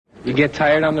You get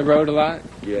tired on the road a lot?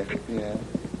 Yeah. Yeah.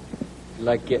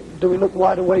 Like it. Do we look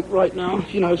wide awake right now?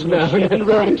 You know, sort of getting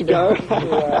raring to go. Day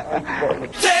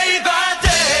by day.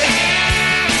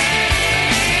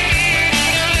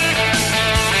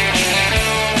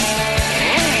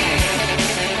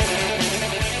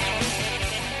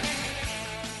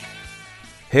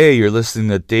 Hey, you're listening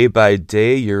to Day by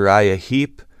Day, Uriah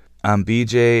Heep. I'm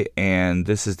BJ, and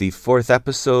this is the 4th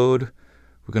episode.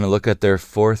 We're going to look at their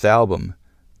 4th album,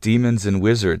 Demons and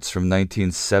Wizards from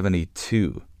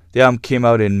 1972. The album came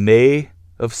out in May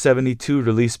of 72,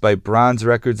 released by Bronze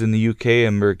Records in the UK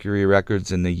and Mercury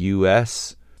Records in the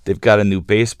US. They've got a new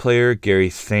bass player, Gary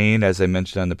Thane. As I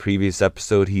mentioned on the previous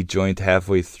episode, he joined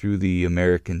halfway through the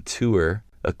American tour.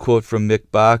 A quote from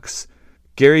Mick Box: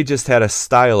 Gary just had a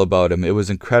style about him. It was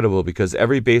incredible because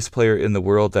every bass player in the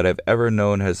world that I've ever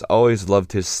known has always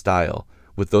loved his style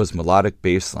with those melodic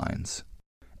bass lines.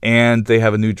 And they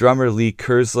have a new drummer, Lee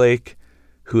Kerslake,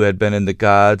 who had been in The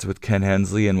Gods with Ken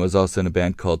Hensley and was also in a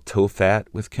band called Toe Fat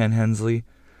with Ken Hensley.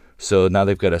 So now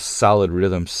they've got a solid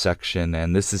rhythm section,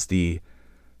 and this is the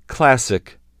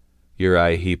classic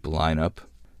Uriah Heep lineup.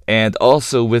 And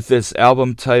also with this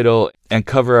album title and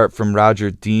cover art from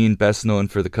Roger Dean, best known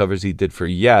for the covers he did for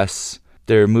Yes,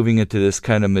 they're moving into this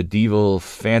kind of medieval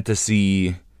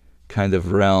fantasy kind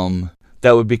of realm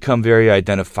that would become very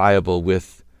identifiable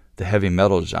with the heavy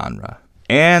metal genre.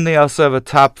 And they also have a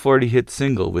top 40 hit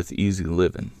single with Easy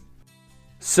Livin'.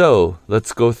 So,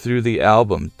 let's go through the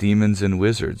album, Demons and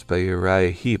Wizards by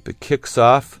Uriah Heep. It kicks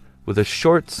off with a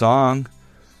short song.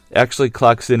 Actually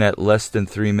clocks in at less than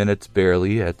 3 minutes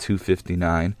barely at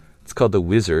 2:59. It's called The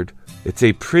Wizard. It's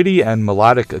a pretty and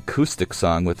melodic acoustic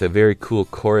song with a very cool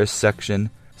chorus section.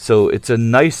 So it's a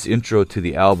nice intro to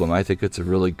the album. I think it's a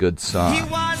really good song. He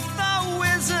was the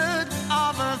wizard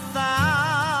of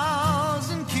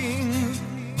 1,000 kings,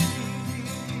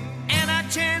 and I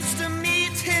chanced to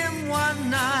meet him one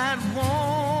night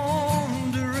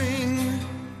wandering.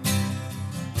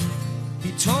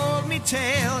 He told me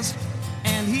tales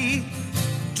and he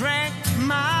drank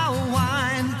my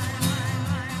wine.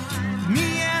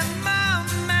 Me and my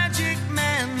magic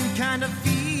man kind of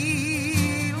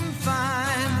feeling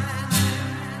fine.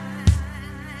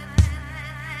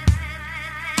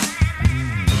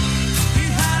 He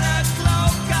had a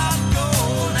cloak of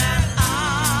gold and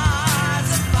eyes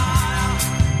of fire,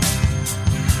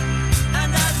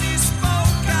 and as he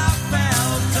spoke I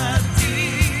felt a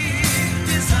deep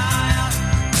desire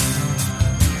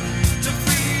to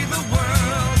free the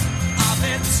world of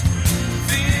its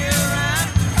fear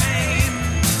and pain,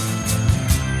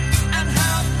 and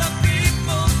help the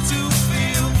people to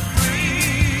feel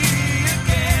free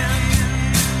again.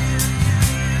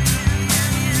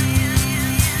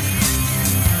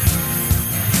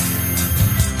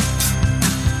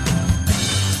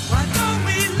 Why don't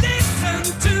we listen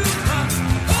to the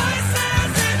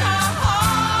voices in our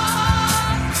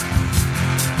hearts?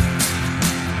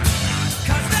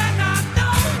 'Cause then I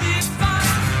know we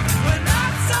find we're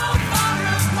not so far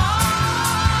apart.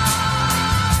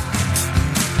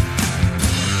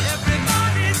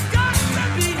 Everybody's got to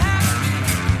be happy,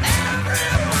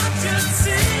 everyone should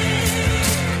sing.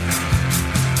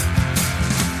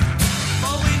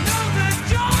 For we know the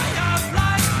joy of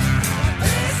life,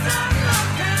 peace and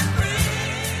love can bring.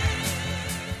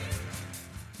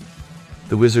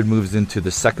 The Wizard moves into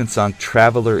the second song,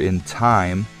 Traveler in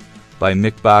Time, by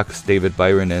Mick Box, David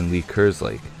Byron, and Lee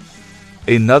Kerslake.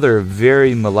 Another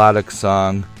very melodic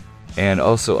song and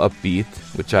also upbeat,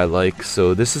 which I like.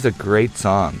 So this is a great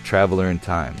song, Traveler in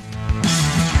Time.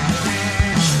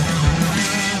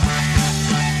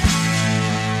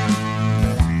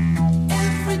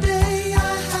 Every day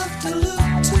I have to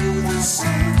look to the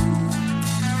sun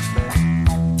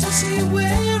to see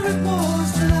where it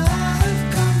was that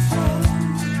I've come from.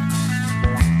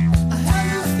 I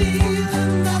have a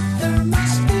feeling that there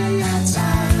must be a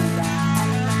time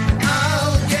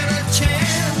I'll get a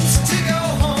chance to go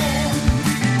home.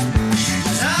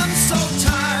 'Cause I'm so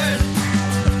tired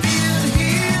of being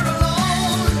here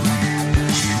alone.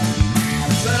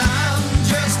 But I'm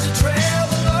just a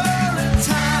traveler in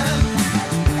time,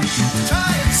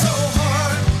 trying so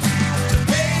hard to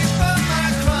pay for my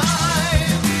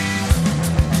crime.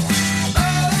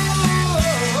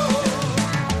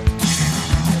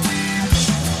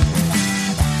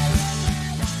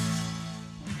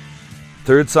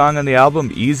 Third song on the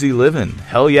album, Easy Livin'.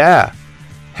 Hell yeah!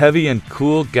 Heavy and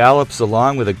cool, gallops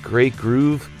along with a great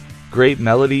groove, great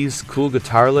melodies, cool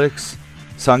guitar licks.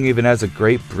 Song even has a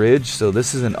great bridge, so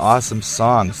this is an awesome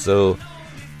song. So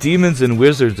Demons and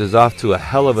Wizards is off to a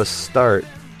hell of a start.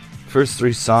 First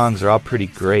 3 songs are all pretty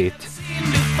great.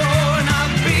 Seen before and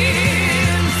I'll be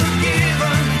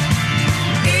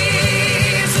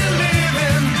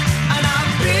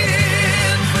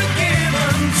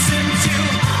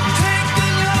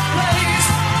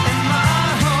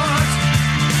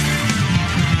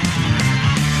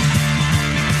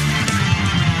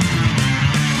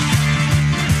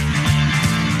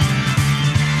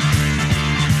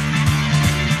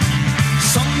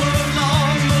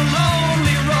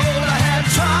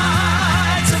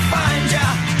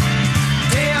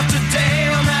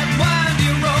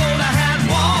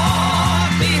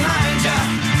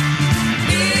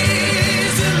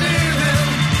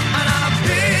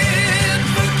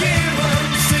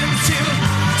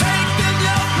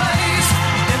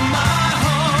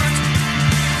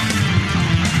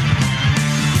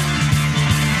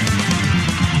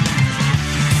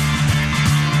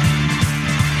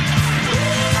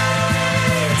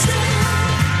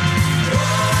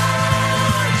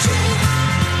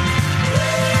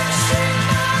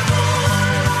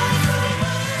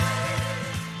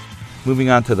Moving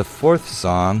on to the fourth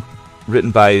song,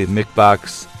 written by Mick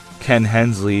Box, Ken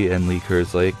Hensley, and Lee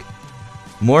Kerslake.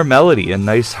 More melody and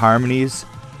nice harmonies.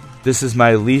 This is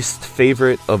my least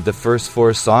favorite of the first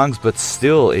four songs, but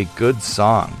still a good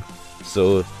song.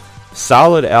 So,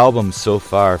 solid album so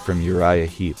far from Uriah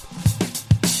Heep.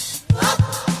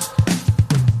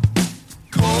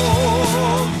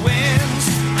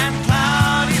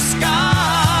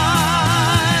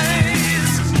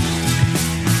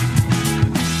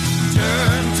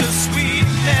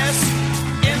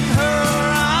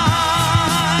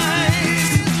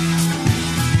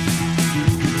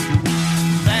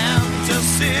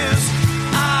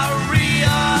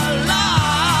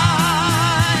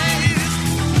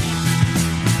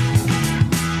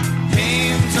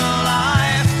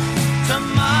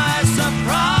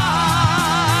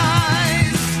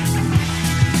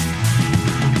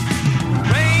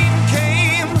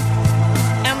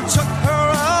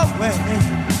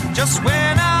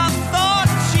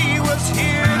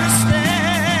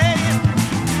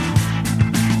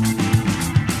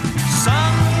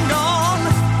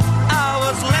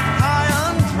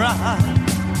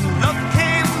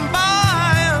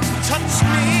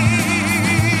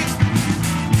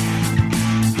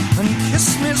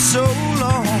 So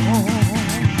long.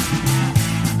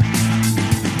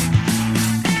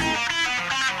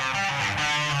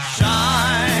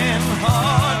 Shine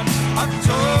hard,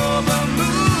 October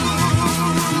moon.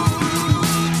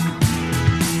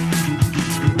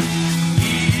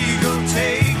 Eagle,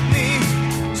 take me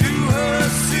to her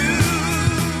soon.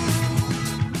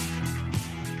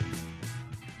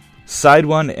 Side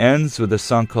 1 ends with a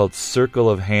song called Circle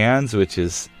of Hands, which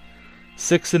is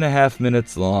 6.5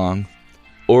 minutes long.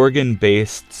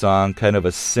 Organ-based song, kind of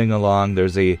a sing-along.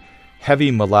 There's a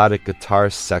heavy melodic guitar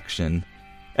section.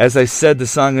 As I said, the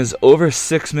song is over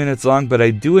 6 minutes long, but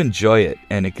I do enjoy it,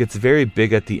 and it gets very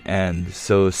big at the end.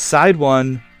 So side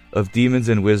 1 of Demons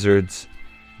and Wizards,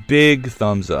 big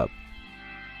thumbs up.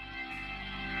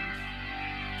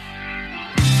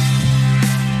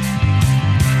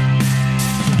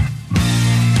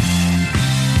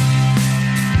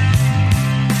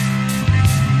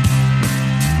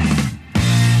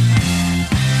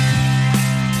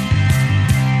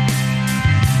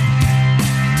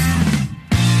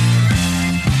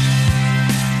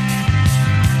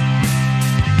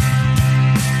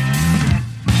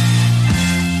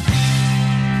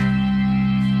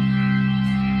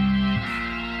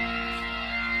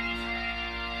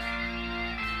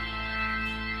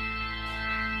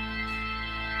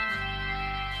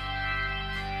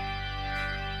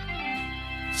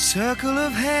 Circle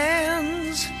of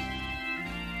hands,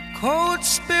 cold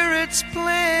spirits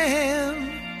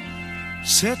plan,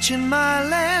 searching my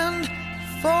land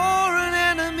for an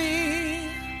enemy.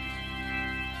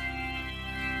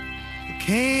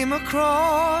 Came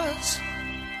across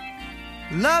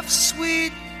love's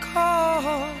sweet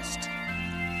cost,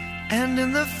 and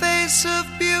in the face of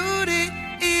beauty,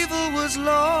 evil was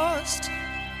lost.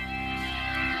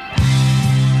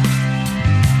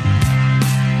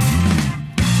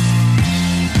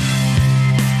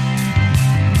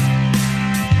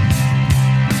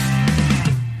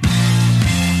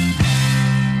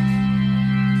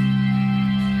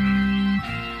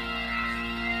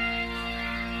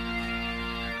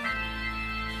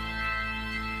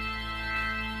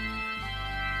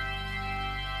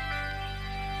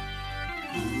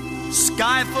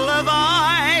 Sky full of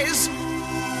eyes,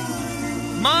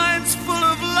 minds full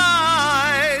of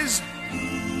lies,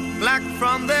 black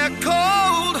from their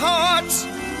cold hearts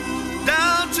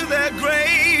down to their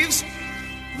graves.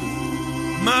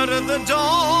 Murder the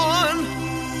dawn,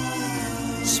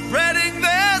 spreading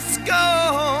their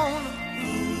scorn,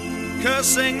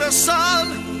 cursing the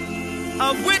sun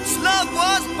of which love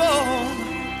was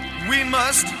born. We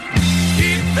must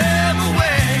keep them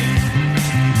away.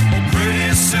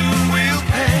 Pretty soon we'll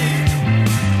pay,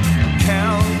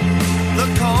 count the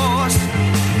cost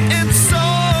in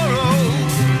sorrow,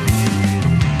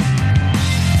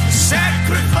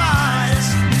 sacrifice,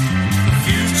 the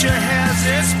future has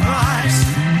its price,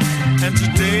 and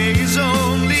today's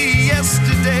only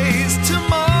yesterday's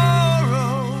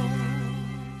tomorrow.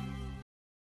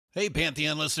 Hey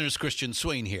Pantheon listeners, Christian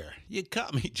Swain here. You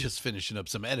caught me just finishing up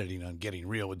some editing on Getting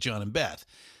Real with John and Beth.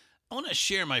 I want to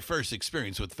share my first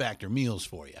experience with Factor meals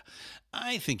for you.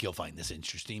 I think you'll find this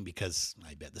interesting because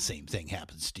I bet the same thing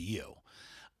happens to you.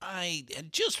 I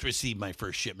had just received my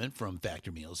first shipment from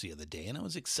Factor Meals the other day, and I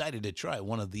was excited to try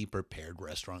one of the prepared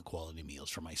restaurant quality meals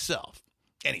for myself.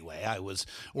 Anyway, I was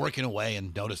working away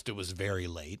and noticed it was very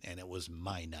late, and it was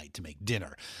my night to make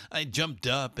dinner. I jumped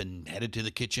up and headed to the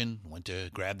kitchen, went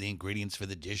to grab the ingredients for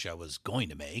the dish I was going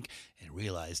to make, and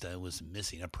realized I was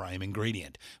missing a prime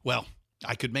ingredient. Well,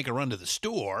 I could make a run to the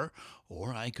store,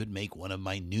 or I could make one of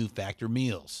my new Factor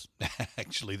meals.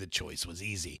 Actually, the choice was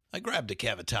easy. I grabbed a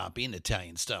cavatappi, an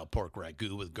Italian-style pork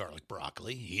ragu with garlic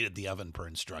broccoli, heated the oven per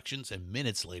instructions, and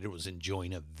minutes later was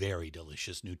enjoying a very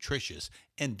delicious, nutritious,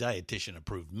 and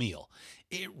dietitian-approved meal.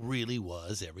 It really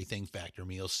was everything Factor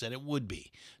meals said it would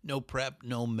be. No prep,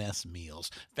 no mess meals.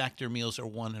 Factor meals are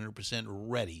 100%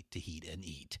 ready to heat and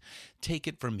eat. Take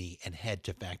it from me and head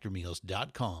to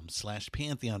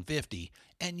factormeals.com/Pantheon50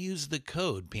 and use the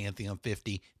code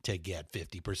Pantheon50 to get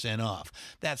 50% off.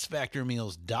 That's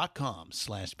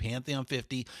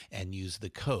factormeals.com/Pantheon50 and use the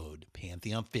code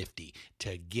Pantheon50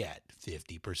 to get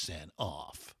 50%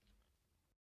 off.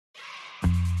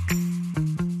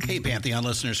 Hey, Pantheon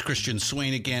listeners, Christian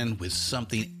Swain again with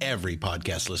something every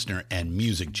podcast listener and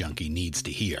music junkie needs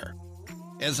to hear.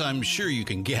 As I'm sure you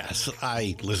can guess,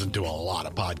 I listen to a lot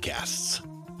of podcasts.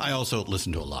 I also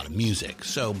listen to a lot of music,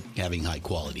 so having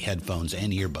high-quality headphones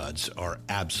and earbuds are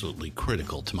absolutely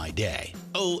critical to my day.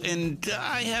 Oh, and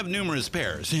I have numerous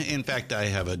pairs. In fact, I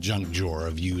have a junk drawer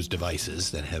of used devices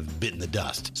that have bitten the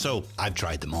dust, so I've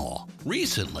tried them all.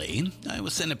 Recently, I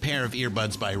was sent a pair of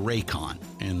earbuds by Raycon,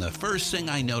 and the first thing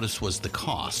I noticed was the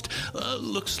cost.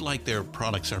 Looks like their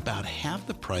products are about half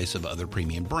the price of other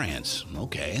premium brands.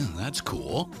 Okay, that's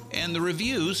cool. And the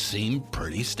reviews seem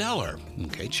pretty stellar.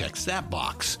 Okay, checks that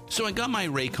box. So I got my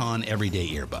Raycon everyday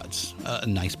earbuds. A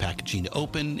nice packaging to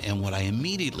open, and what I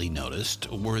immediately noticed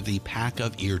were the pack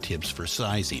of ear tips for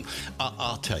sizing.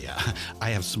 I'll tell you,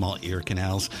 I have small ear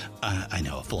canals. I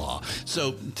know, a flaw.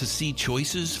 So to see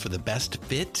choices for the best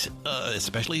fit,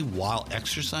 especially while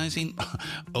exercising,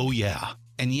 oh yeah.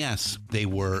 And yes, they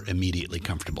were immediately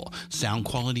comfortable. Sound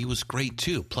quality was great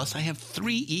too. Plus, I have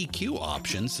 3 EQ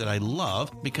options that I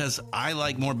love because I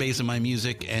like more bass in my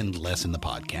music and less in the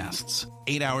podcasts.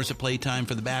 8 hours of playtime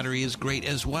for the battery is great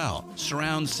as well.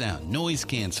 Surround sound, noise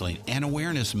canceling, and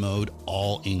awareness mode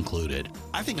all included.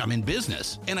 I think I'm in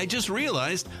business. And I just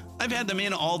realized I've had them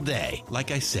in all day.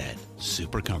 Like I said,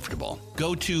 super comfortable.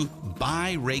 Go to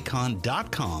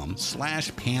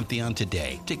buyraycon.com/Pantheon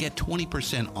today to get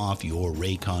 20% off your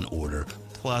Raycon order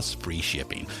plus free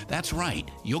shipping. That's right.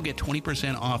 You'll get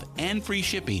 20% off and free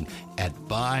shipping at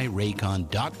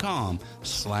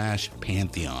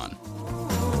buyraycon.com/Pantheon.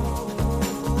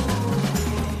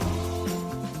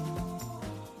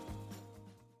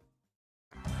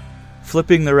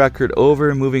 Flipping the record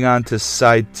over, moving on to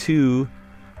side 2.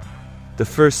 The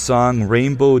first song,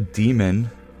 Rainbow Demon,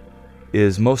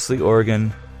 is mostly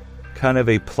organ, kind of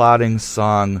a plodding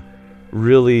song,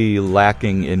 really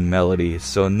lacking in melody,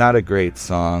 so not a great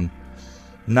song,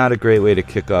 not a great way to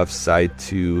kick off side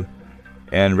 2,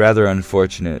 and rather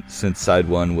unfortunate since side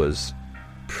 1 was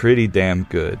pretty damn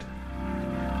good.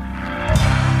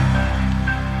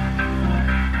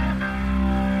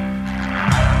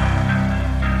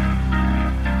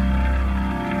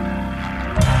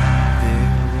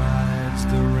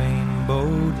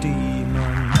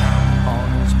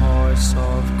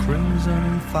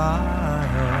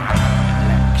 Fire,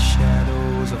 black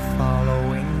shadows are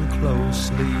following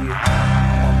closely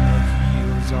on the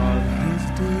heels of his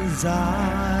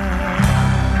desire.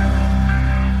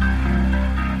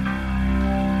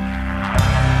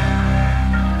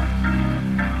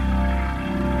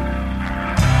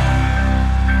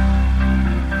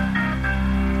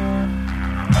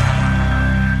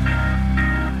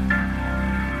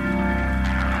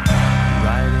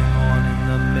 Riding on in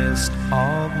the mist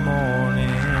of morning,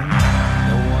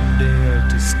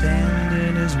 stand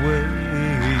in his way,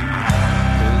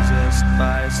 possessed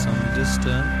by some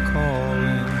distant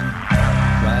calling,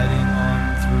 riding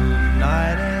on through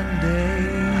night and day.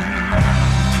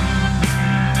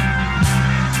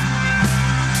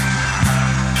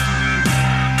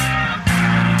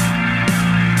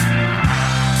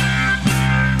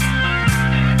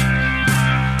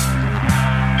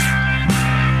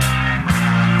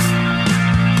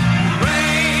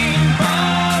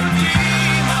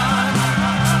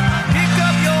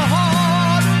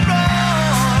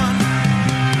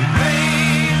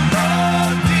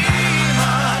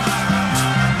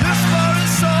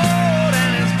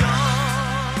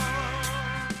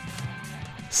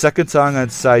 Second song on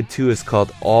side 2 is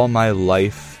called All My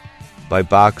Life by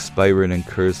Box, Byron, and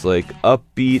Kerslake.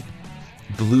 Upbeat,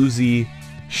 bluesy,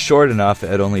 short enough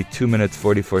at only 2 minutes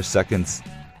 44 seconds.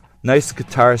 Nice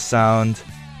guitar sound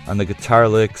on the guitar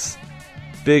licks,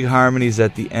 big harmonies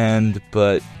at the end,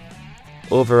 but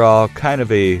overall kind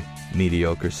of a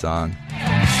mediocre song.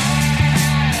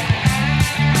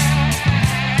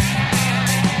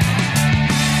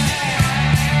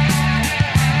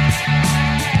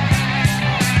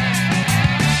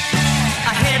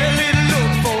 I had a little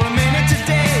look for a minute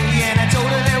today, and I told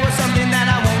her there was something that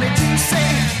I wanted to say.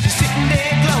 She's sitting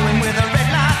there glowing with a red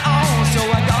light on, so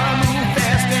I gotta move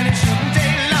fast and it shouldn't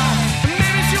take long. And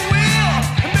maybe she will,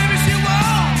 and maybe she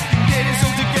won't. Get it so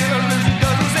together as it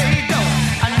doesn't say don't.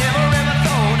 I never ever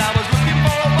thought I was looking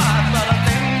for a wife, but I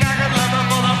think I could love her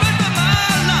for the rest of my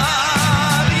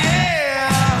life, yeah.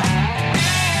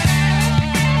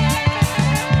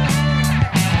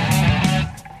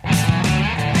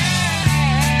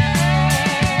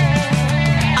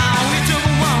 I only took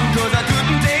one 'cause I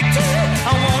couldn't take two.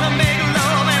 I wanna make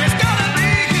love and it's gotta be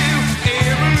you.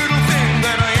 Every little thing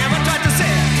that I ever tried to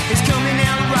say is coming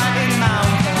out right in my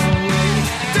own way.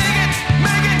 Take it,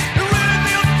 make it, it really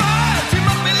feels fine. She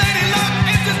must be lady luck,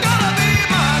 it's just gotta be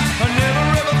mine. I never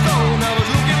ever thought I was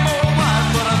looking for a wife,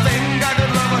 but I think I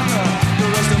could love her the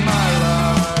rest of my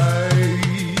life.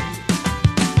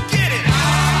 Get it!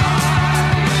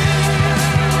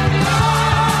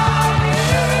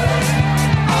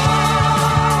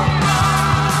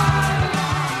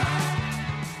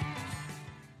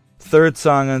 Third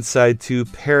song on side 2,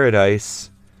 Paradise.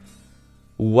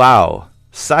 Wow.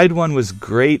 Side 1 was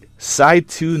great. Side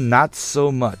 2, not so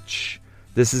much.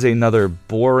 This is another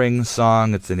boring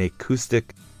song. It's an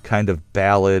acoustic kind of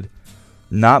ballad.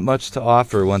 Not much to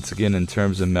offer, once again, in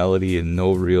terms of melody and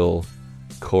no real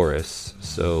chorus.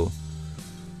 So,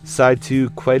 side 2,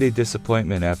 quite a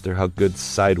disappointment after how good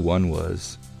side 1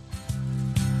 was.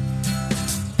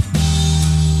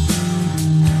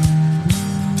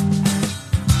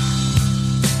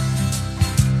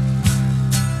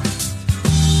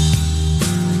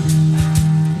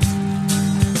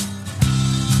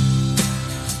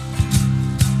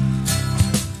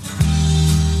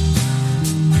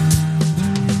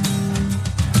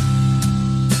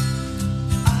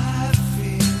 I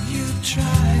feel you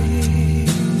trying,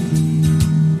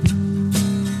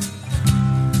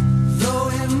 though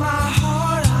in my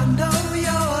heart I know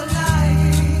you're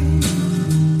lying,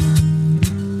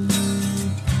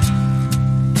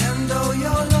 and though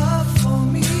your love for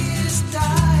me is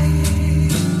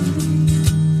dying,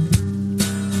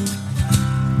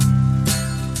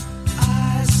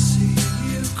 I see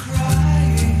you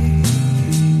crying.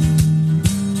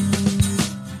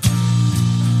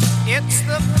 It's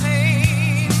the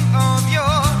pain of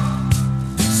your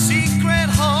secret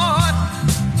heart,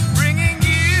 bringing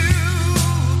you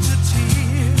to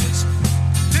tears,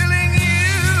 filling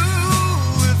you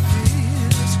with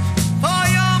fears for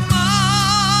your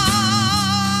mind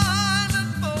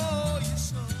and for your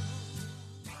soul.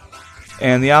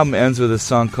 And the album ends with a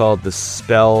song called The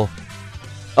Spell.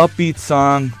 Upbeat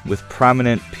song with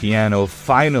prominent piano.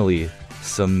 Finally,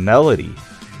 some melody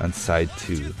on side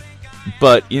 2.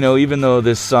 But, even though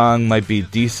this song might be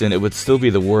decent, it would still be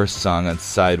the worst song on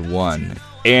side 1.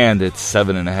 And it's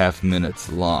 7.5 minutes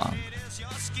long. You're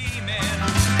scheming.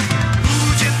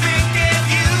 Who'd you think gave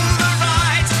you the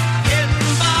right, hidden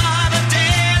by the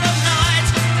dead of night,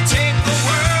 to take the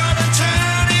world and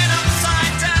turn it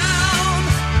upside down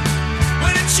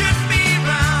when it should be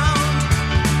round?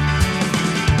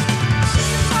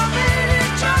 I made it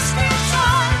just in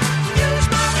time, use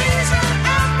my reason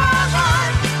and my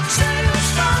life, stay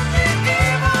from the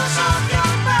evils of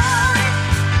your mind.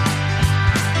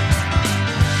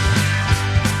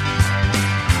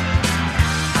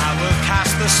 I will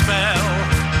cast the spell,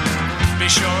 be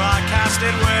sure I cast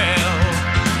it well.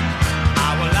 I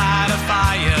will light a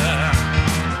fire,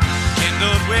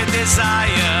 kindled with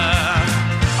desire.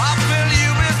 I'll fill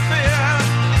you with fear,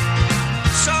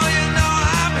 so you know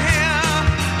I'm here,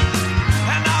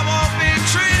 and I won't be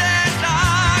treated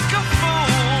like a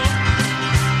fool.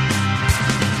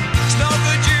 It's no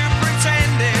good you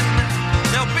pretending,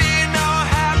 there'll be no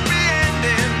happy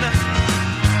ending.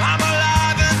 I'm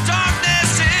alive and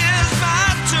darkness is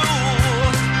my tool.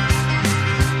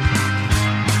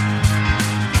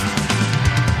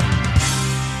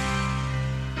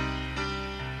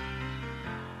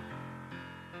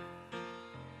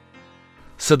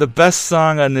 So the best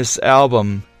song on this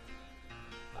album,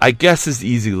 I guess, is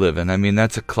Easy Livin'. I mean,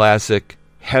 that's a classic,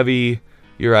 heavy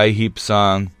Uriah Heep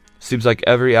song. Seems like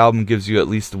every album gives you at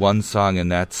least one song in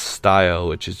that style,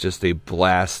 which is just a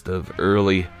blast of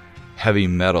early heavy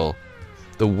metal.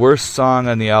 The worst song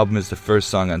on the album is the first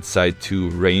song on side 2,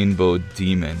 Rainbow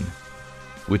Demon,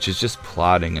 which is just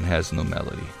plodding and has no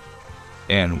melody.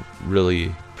 And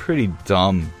really pretty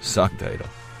dumb song title.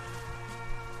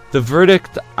 The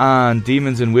verdict on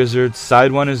Demons and Wizards,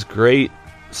 side 1 is great,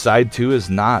 side 2 is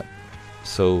not.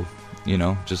 So,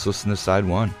 just listen to side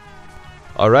 1.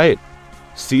 All right.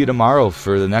 See you tomorrow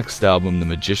for the next album, The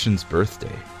Magician's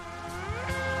Birthday.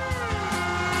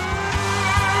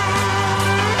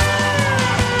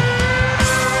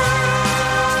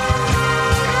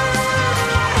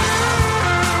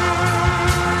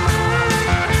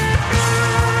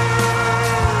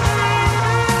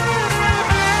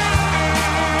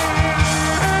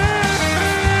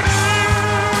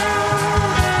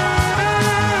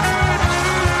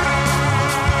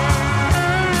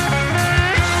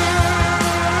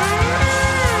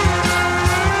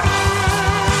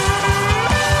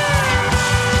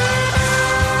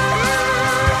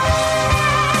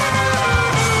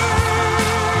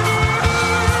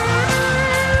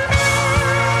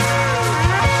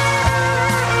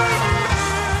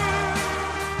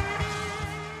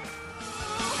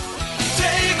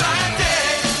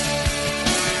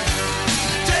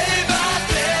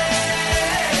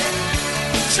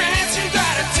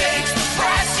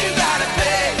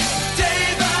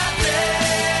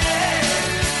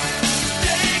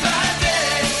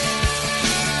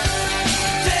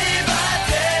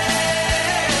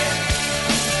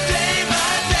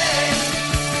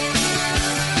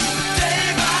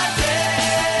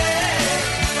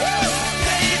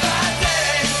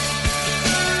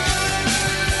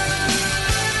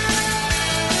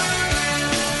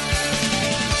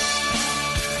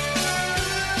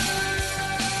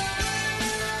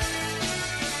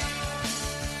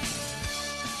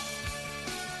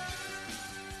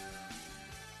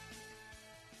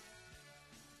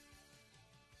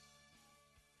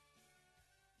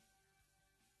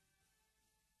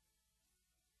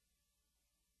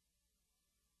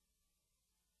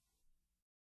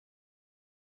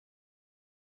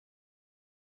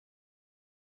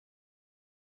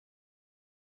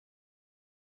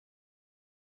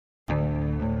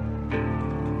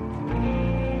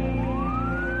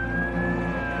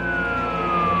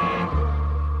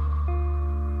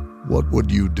 What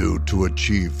would you do to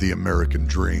achieve the American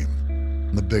dream?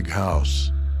 The big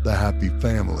house, the happy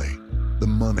family, the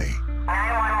money.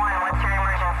 911, what's your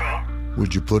emergency?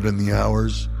 Would you put in the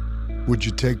hours? Would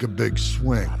you take a big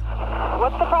swing?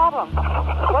 What's the problem?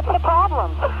 What's the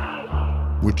problem?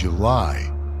 Would you lie?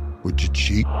 Would you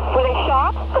cheat? Were they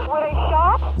shot? Were they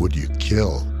shot? Would you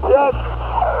kill? Yes.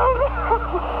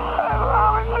 My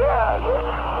mom is dead.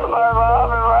 My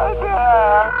mom is right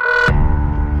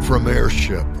there. From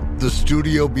Airship, the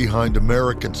studio behind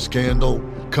American Scandal,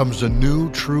 comes a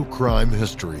new true crime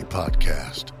history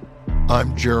podcast.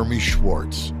 I'm Jeremy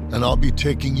Schwartz, and I'll be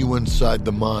taking you inside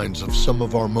the minds of some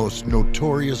of our most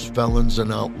notorious felons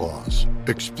and outlaws,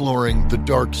 exploring the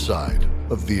dark side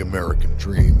of the American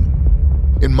dream.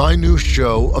 In my new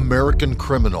show, American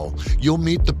Criminal, you'll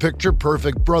meet the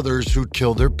picture-perfect brothers who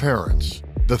killed their parents,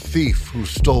 the thief who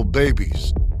stole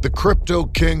babies, the crypto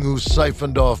king who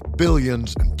siphoned off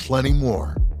billions, and plenty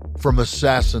more. From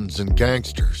assassins and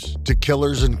gangsters to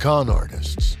killers and con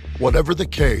artists. Whatever the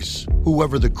case,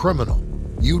 whoever the criminal,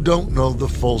 you don't know the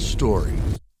full story.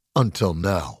 Until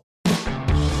now.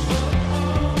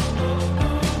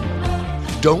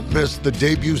 Don't miss the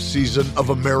debut season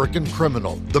of American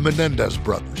Criminal, The Menendez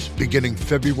Brothers, beginning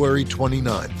February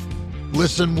 29th.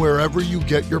 Listen wherever you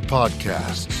get your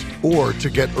podcasts, or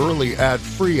to get early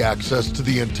ad-free access to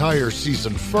the entire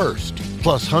season first,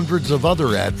 plus hundreds of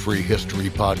other ad-free history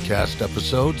podcast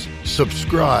episodes,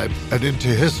 subscribe at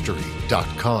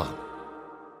IntoHistory.com.